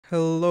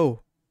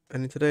Hello,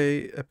 and in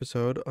today's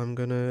episode I'm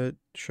gonna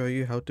show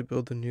you how to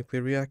build a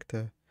nuclear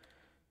reactor.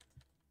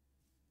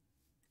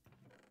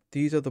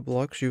 These are the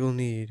blocks you will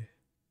need.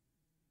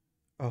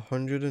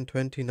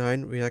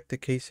 129 reactor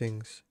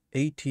casings,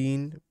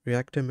 18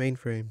 reactor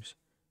mainframes,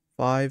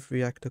 5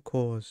 reactor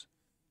cores,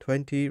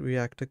 20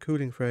 reactor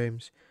cooling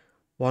frames,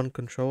 1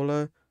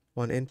 controller,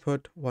 1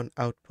 input, 1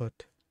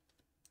 output.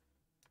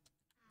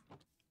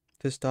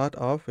 To start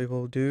off, we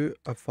will do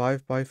a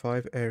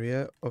 5x5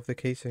 area of the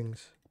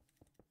casings.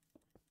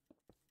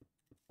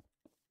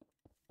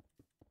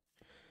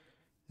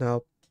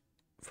 Now,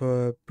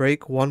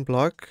 break one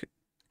block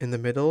in the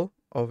middle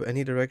of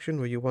any direction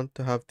where you want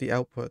to have the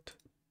output.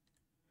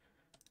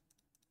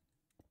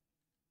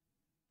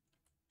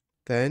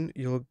 Then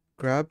you'll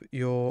grab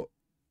your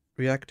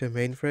reactor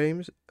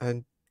mainframes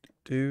and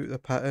do the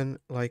pattern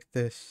like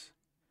this.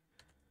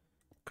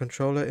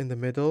 Controller in the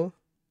middle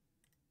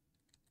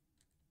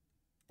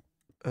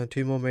and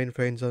 2 more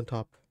mainframes on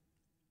top.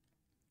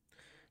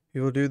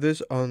 You will do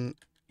this on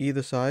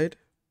either side,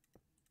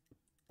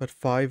 but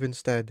 5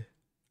 instead.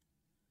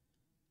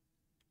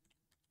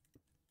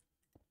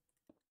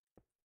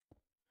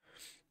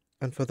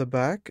 And for the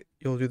back,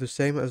 you'll do the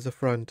same as the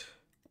front,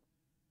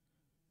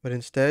 but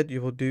instead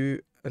you will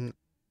do an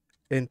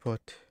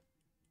input.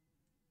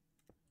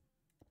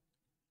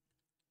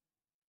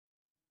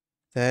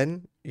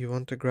 Then you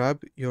want to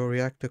grab your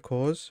reactor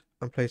cores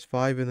and place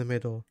 5 in the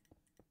middle.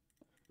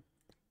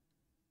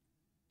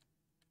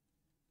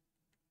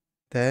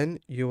 Then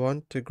you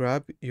want to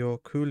grab your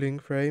cooling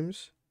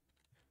frames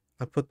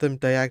and put them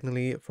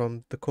diagonally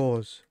from the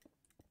cores.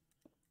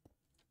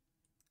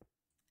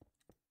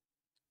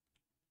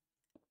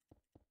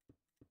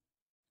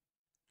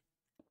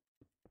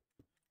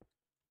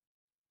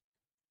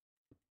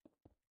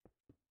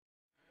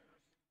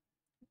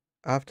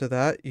 After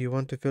that, you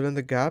want to fill in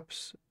the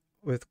gaps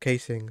with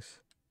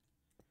casings.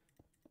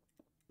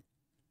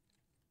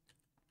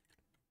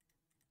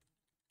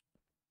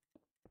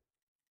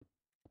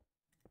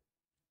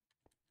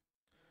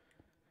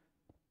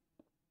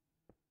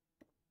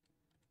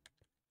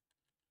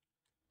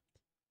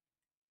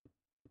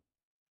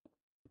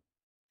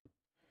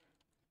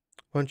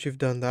 Once you've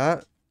done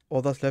that,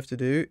 all that's left to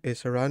do is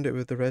surround it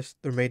with the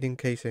remaining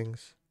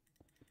casings.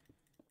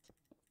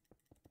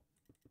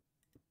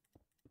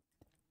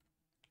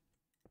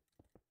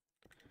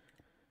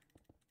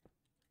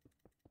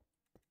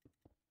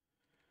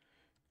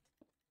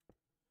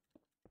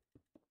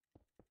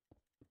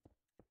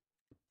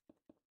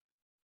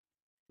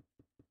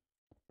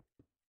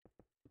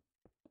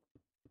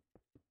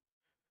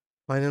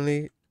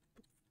 Finally,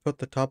 put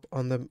the top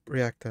on the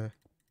reactor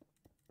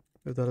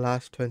with the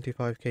last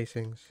 25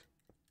 casings.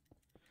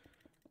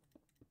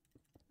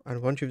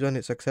 And once you've done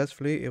it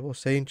successfully, it will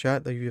say in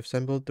chat that you've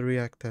assembled the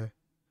reactor.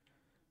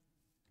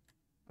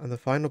 And the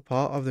final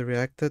part of the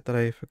reactor that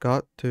I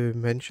forgot to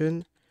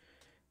mention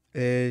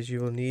is you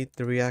will need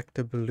the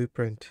reactor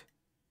blueprint.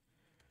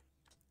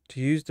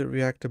 To use the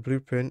reactor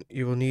blueprint,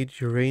 you will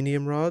need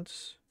uranium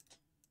rods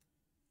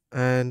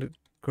and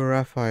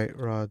graphite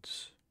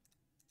rods.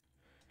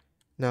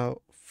 Now,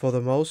 for the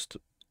most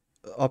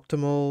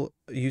optimal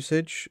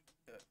usage,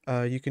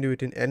 you can do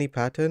it in any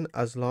pattern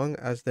as long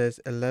as there's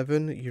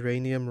 11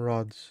 uranium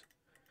rods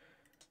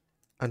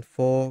and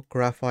 4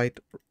 graphite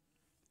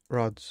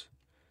rods.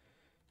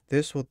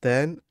 This will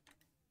then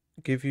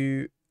give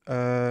you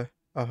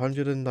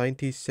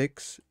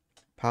 196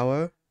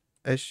 power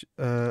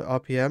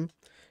RPM,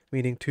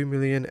 meaning 2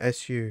 million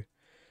SU.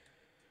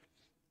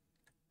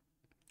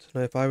 So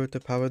now if I were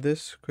to power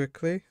this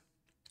quickly,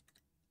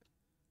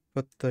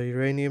 put the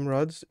uranium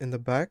rods in the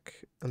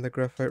back and the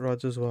graphite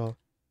rods as well.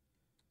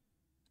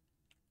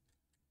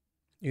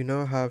 You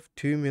now have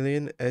 2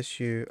 million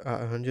SU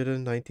at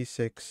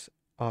 196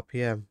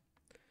 RPM.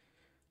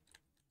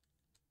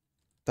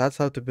 That's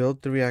how to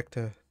build the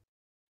reactor.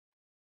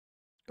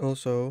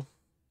 Also,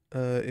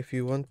 if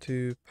you want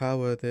to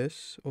power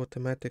this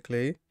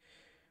automatically,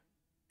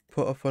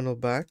 put a funnel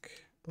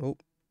back.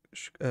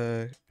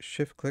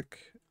 Shift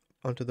click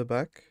onto the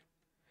back.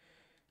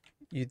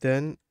 You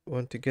then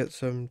want to get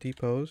some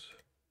depots.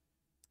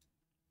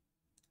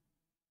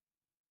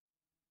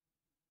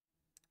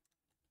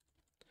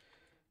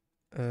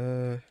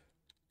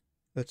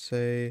 Let's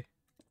say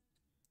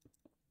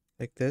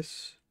like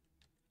this.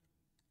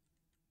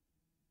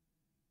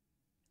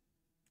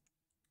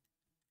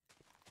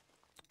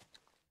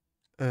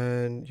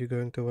 And you're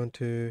going to want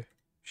to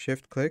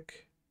shift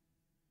click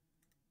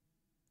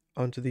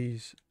onto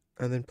these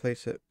and then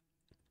place it.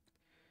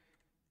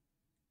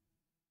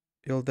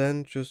 You'll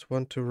then just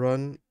want to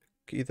run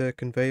either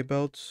conveyor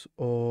belts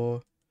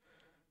or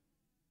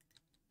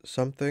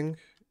something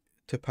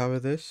to power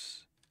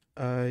this.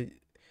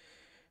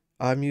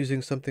 I'm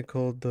using something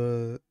called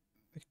the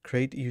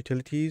crate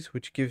utilities,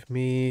 which give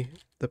me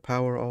the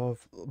power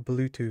of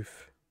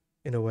Bluetooth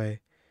in a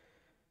way.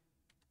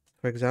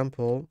 For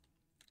example,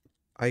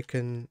 I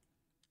can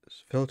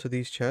filter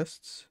these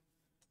chests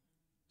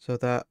so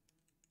that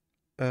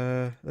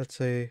let's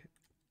say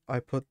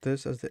I put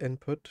this as the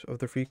input of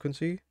the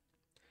frequency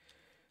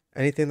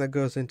Anything that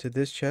goes into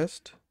this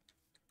chest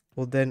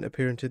will then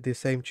appear into the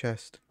same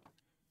chest.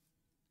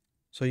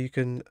 So you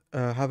can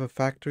have a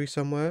factory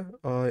somewhere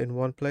in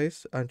one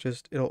place and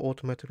just it'll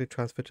automatically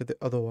transfer to the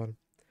other one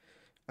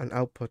and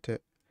output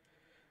it.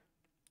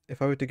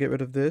 If I were to get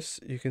rid of this,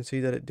 you can see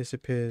that it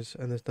disappears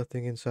and there's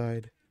nothing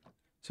inside.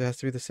 So it has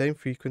to be the same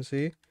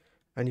frequency,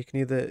 and you can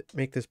either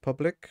make this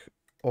public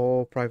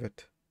or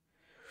private.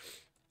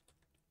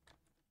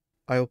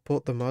 I'll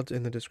put the mods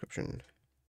in the description.